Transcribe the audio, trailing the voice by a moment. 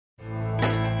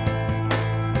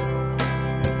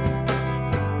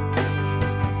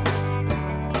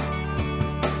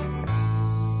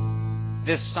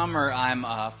This summer,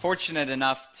 I'm fortunate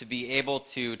enough to be able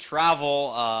to travel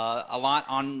a lot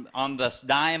on the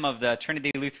dime of the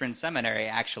Trinity Lutheran Seminary,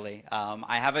 actually.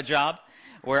 I have a job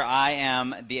where I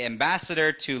am the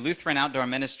ambassador to Lutheran Outdoor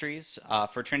Ministries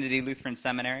for Trinity Lutheran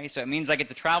Seminary. So it means I get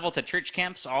to travel to church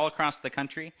camps all across the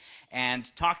country and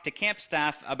talk to camp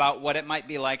staff about what it might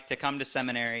be like to come to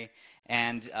seminary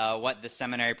and what the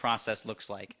seminary process looks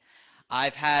like.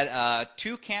 I've had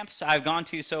 2 camps I've gone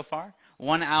to so far.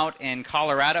 One out in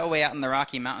Colorado, way out in the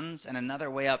Rocky Mountains, and another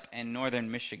way up in northern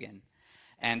Michigan.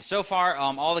 And so far,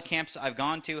 all the camps I've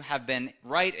gone to have been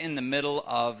right in the middle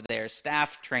of their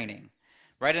staff training.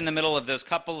 Right in the middle of those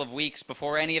couple of weeks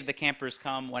before any of the campers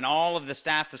come, when all of the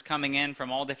staff is coming in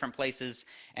from all different places,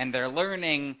 and they're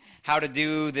learning how to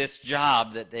do this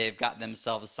job that they've got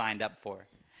themselves signed up for.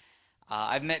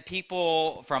 I've met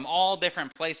people from all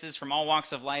different places, from all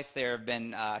walks of life. There have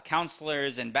been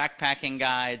counselors and backpacking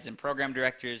guides and program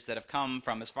directors that have come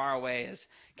from as far away as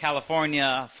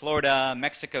California, Florida,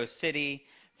 Mexico City,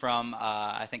 from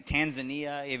I think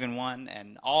Tanzania, even one,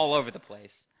 and all over the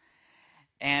place.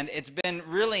 And it's been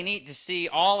really neat to see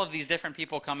all of these different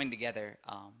people coming together.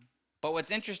 But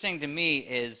what's interesting to me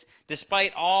is,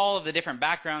 despite all of the different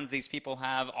backgrounds these people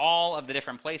have, all of the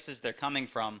different places they're coming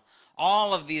from,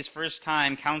 all of these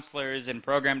first-time counselors and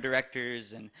program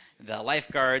directors and the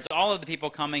lifeguards, all of the people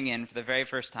coming in for the very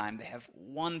first time, they have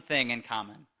one thing in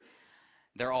common.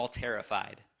 They're all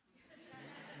terrified.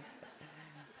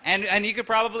 And you could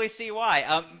probably see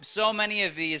why. So many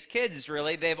of these kids,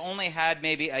 really, they've only had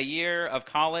maybe a year of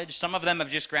college. Some of them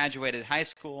have just graduated high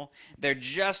school. They're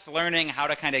just learning how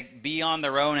to kind of be on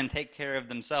their own and take care of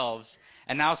themselves.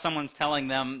 And now someone's telling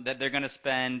them that they're going to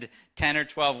spend 10 or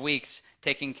 12 weeks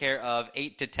taking care of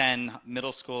 8 to 10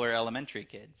 middle school or elementary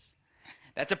kids.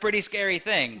 That's a pretty scary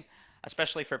thing,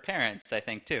 especially for parents, I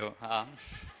think, too.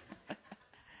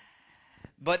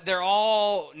 But they're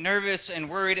all nervous and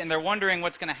worried, and they're wondering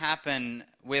what's going to happen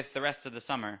with the rest of the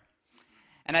summer.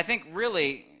 And I think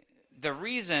really the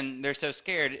reason they're so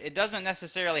scared, it doesn't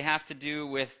necessarily have to do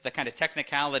with the kind of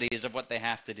technicalities of what they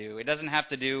have to do. It doesn't have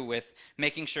to do with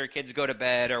making sure kids go to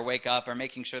bed or wake up or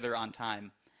making sure they're on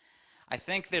time. I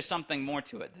think there's something more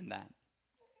to it than that.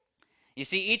 You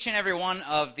see, each and every one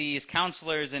of these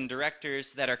counselors and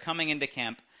directors that are coming into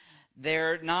camp,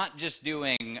 they're not just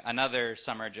doing another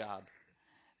summer job.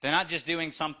 They're not just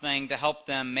doing something to help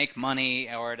them make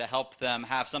money or to help them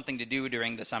have something to do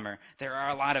during the summer. There are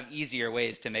a lot of easier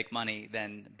ways to make money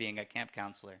than being a camp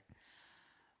counselor.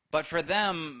 But for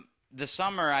them, the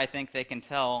summer, I think they can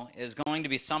tell, is going to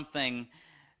be something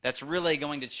that's really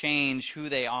going to change who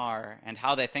they are and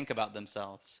how they think about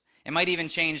themselves. It might even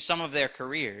change some of their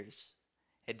careers.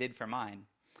 It did for mine.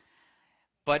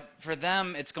 But for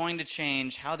them, it's going to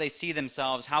change how they see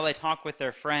themselves, how they talk with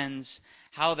their friends,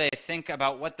 how they think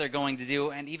about what they're going to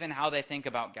do, and even how they think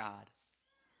about God.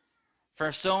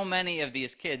 For so many of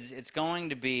these kids, it's going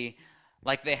to be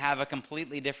like they have a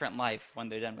completely different life when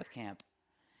they're done with camp.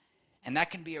 And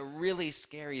that can be a really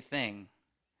scary thing.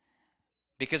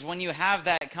 Because when you have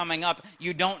that coming up,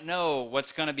 you don't know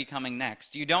what's going to be coming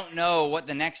next. You don't know what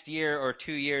the next year or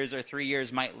 2 years or 3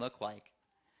 years might look like.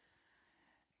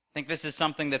 I think this is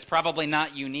something that's probably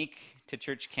not unique to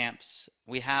church camps.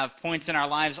 We have points in our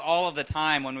lives all of the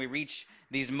time when we reach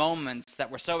these moments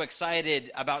that we're so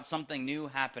excited about something new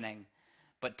happening,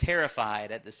 but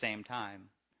terrified at the same time.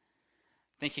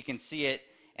 I think you can see it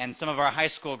in some of our high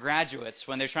school graduates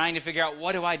when they're trying to figure out,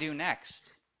 what do I do next?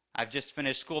 I've just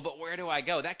finished school, but where do I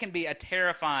go? That can be a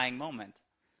terrifying moment.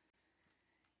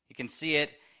 You can see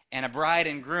it in a bride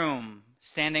and groom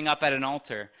standing up at an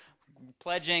altar,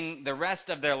 pledging the rest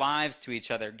of their lives to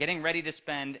each other, getting ready to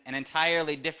spend an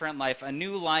entirely different life, a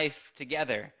new life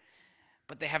together.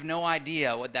 But they have no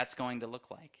idea what that's going to look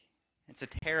like. It's a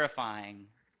terrifying,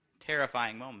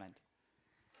 terrifying moment.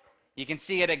 You can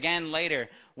see it again later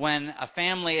when a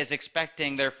family is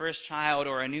expecting their first child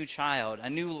or a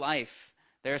new life.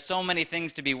 There are so many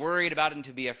things to be worried about and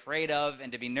to be afraid of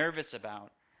and to be nervous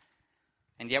about.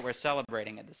 And yet we're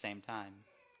celebrating at the same time.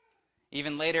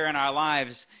 Even later in our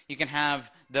lives, you can have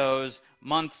those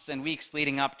months and weeks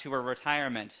leading up to a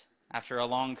retirement after a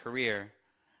long career,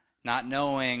 not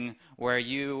knowing where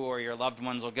you or your loved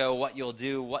ones will go, what you'll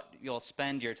do, what you'll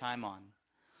spend your time on.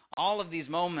 All of these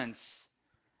moments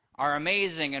are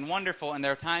amazing and wonderful, and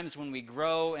there are times when we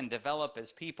grow and develop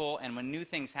as people and when new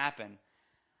things happen,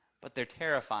 but they're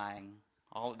terrifying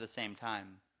all at the same time.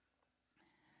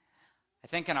 I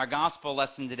think in our gospel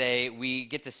lesson today, we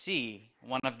get to see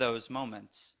one of those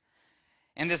moments.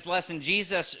 In this lesson,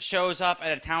 Jesus shows up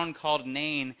at a town called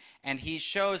Nain, and he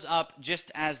shows up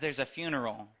just as there's a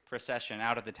funeral procession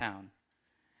out of the town.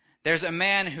 There's a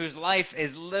man whose life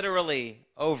is literally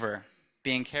over,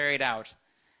 being carried out,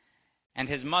 and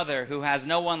his mother, who has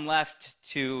no one left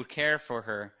to care for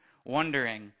her,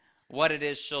 wondering what it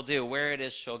is she'll do, where it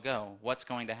is she'll go, what's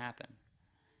going to happen.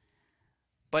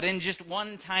 But in just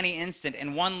one tiny instant,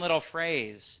 in one little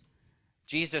phrase,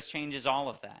 Jesus changes all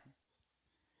of that.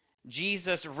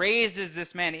 Jesus raises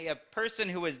this man, a person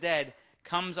who was dead,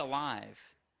 comes alive.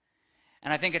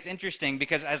 And I think it's interesting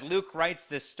because as Luke writes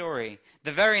this story,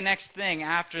 the very next thing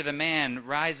after the man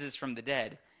rises from the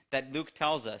dead that Luke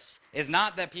tells us is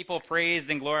not that people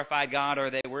praised and glorified God or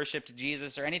they worshiped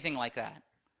Jesus or anything like that.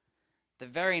 The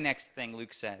very next thing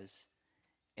Luke says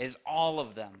is all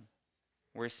of them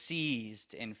were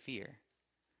seized in fear.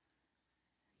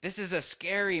 This is a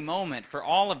scary moment for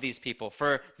all of these people,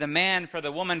 for the man, for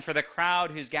the woman, for the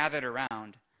crowd who's gathered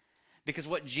around. Because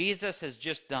what Jesus has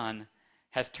just done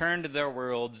has turned their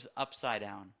worlds upside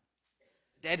down.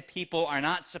 Dead people are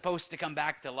not supposed to come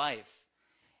back to life.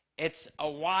 It's a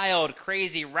wild,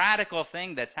 crazy, radical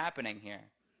thing that's happening here.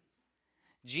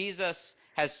 Jesus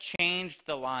has changed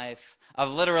the life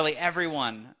of literally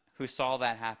everyone who saw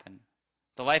that happen.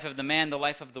 The life of the man, the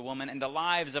life of the woman, and the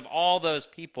lives of all those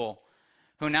people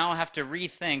who now have to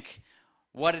rethink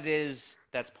what it is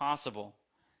that's possible.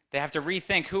 They have to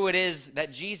rethink who it is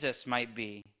that Jesus might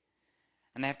be.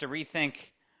 And they have to rethink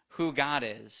who God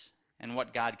is and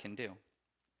what God can do.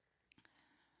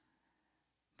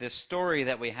 This story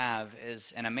that we have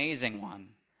is an amazing one.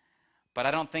 But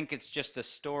I don't think it's just a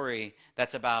story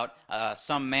that's about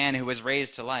some man who was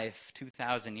raised to life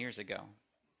 2,000 years ago.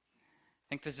 I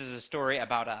think this is a story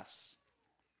about us.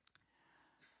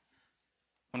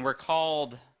 When we're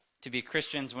called to be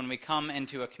Christians, when we come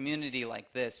into a community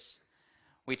like this,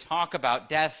 we talk about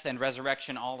death and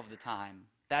resurrection all of the time.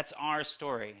 That's our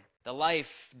story, the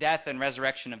life, death, and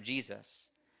resurrection of Jesus.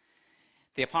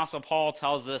 The Apostle Paul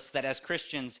tells us that as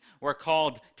Christians, we're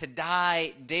called to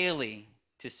die daily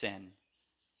to sin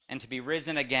and to be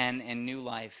risen again in new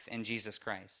life in Jesus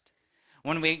Christ.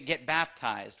 When we get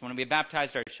baptized, when we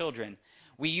baptized our children,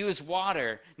 we use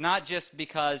water not just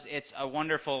because it's a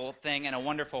wonderful thing and a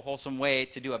wonderful, wholesome way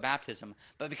to do a baptism,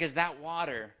 but because that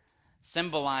water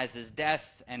symbolizes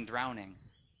death and drowning.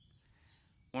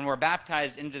 When we're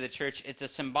baptized into the church, it's a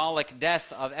symbolic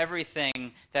death of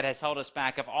everything that has held us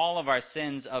back, of all of our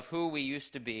sins, of who we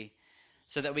used to be,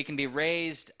 so that we can be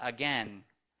raised again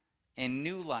in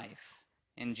new life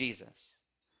in Jesus.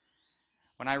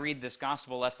 When I read this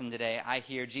gospel lesson today, I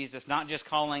hear Jesus not just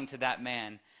calling to that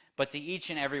man, but to each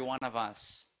and every one of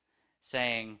us,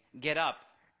 saying, get up,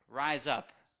 rise up,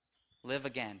 live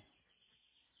again.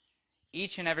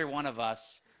 Each and every one of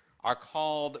us are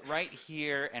called right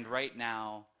here and right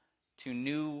now to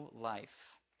new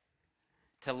life,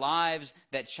 to lives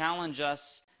that challenge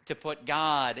us to put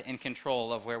God in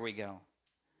control of where we go,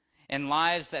 and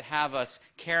lives that have us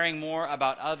caring more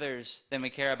about others than we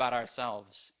care about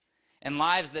ourselves, and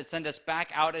lives that send us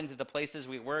back out into the places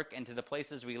we work, into the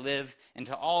places we live,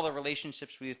 into all the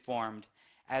relationships we've formed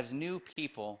as new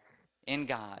people in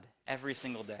God every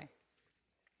single day.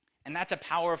 And that's a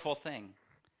powerful thing.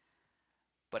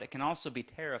 But it can also be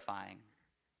terrifying.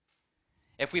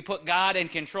 If we put God in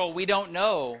control, we don't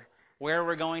know where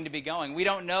we're going to be going. We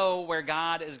don't know where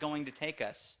God is going to take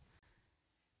us.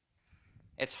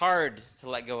 It's hard to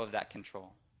let go of that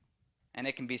control. And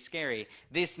it can be scary.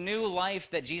 This new life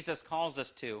that Jesus calls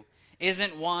us to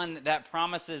isn't one that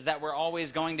promises that we're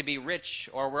always going to be rich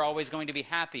or we're always going to be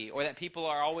happy or that people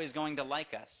are always going to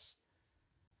like us.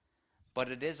 But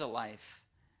it is a life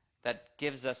that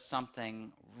gives us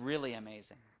something really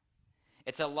amazing.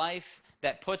 It's a life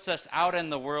that puts us out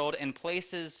in the world in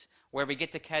places where we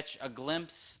get to catch a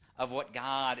glimpse of what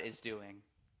God is doing.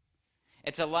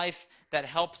 It's a life that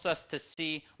helps us to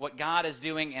see what God is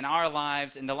doing in our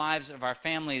lives, in the lives of our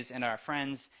families and our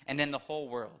friends, and in the whole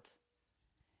world.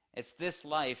 It's this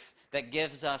life that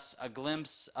gives us a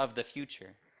glimpse of the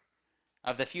future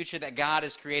that God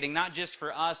is creating, not just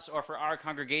for us or for our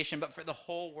congregation, but for the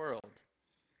whole world.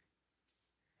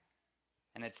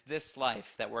 And it's this life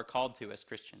that we're called to as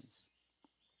Christians.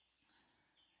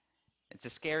 It's a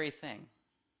scary thing.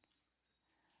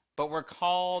 But we're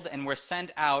called and we're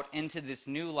sent out into this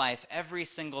new life every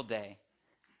single day.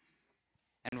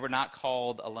 And we're not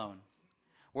called alone.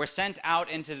 We're sent out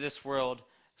into this world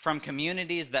from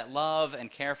communities that love and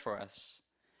care for us.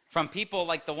 From people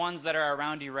like the ones that are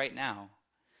around you right now.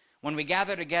 When we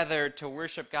gather together to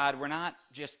worship God, we're not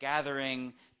just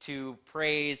gathering to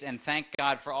praise and thank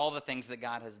God for all the things that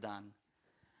God has done.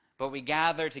 But we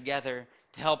gather together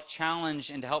to help challenge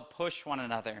and to help push one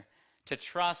another to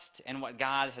trust in what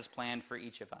God has planned for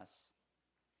each of us.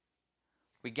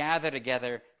 We gather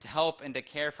together to help and to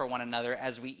care for one another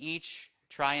as we each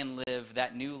try and live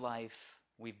that new life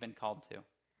we've been called to.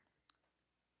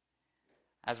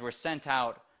 As we're sent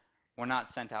out, we're not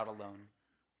sent out alone.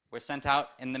 We're sent out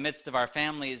in the midst of our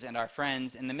families and our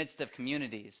friends, in the midst of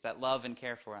communities that love and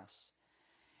care for us.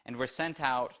 And we're sent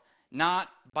out not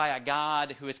by a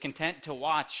God who is content to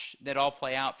watch that all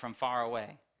play out from far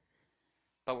away,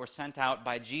 but we're sent out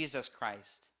by Jesus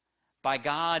Christ, by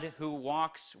God who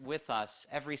walks with us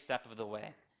every step of the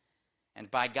way,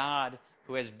 and by God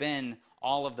who has been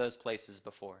all of those places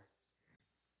before.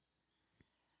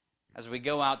 As we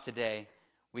go out today,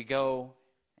 we go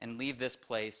and leave this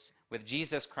place with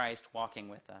Jesus Christ walking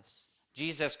with us.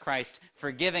 Jesus Christ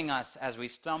forgiving us as we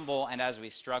stumble and as we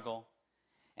struggle.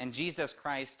 And Jesus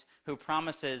Christ who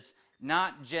promises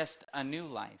not just a new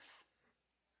life,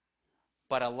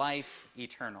 but a life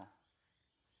eternal.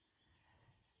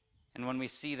 And when we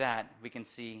see that, we can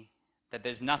see that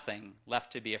there's nothing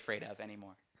left to be afraid of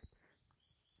anymore.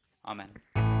 Amen.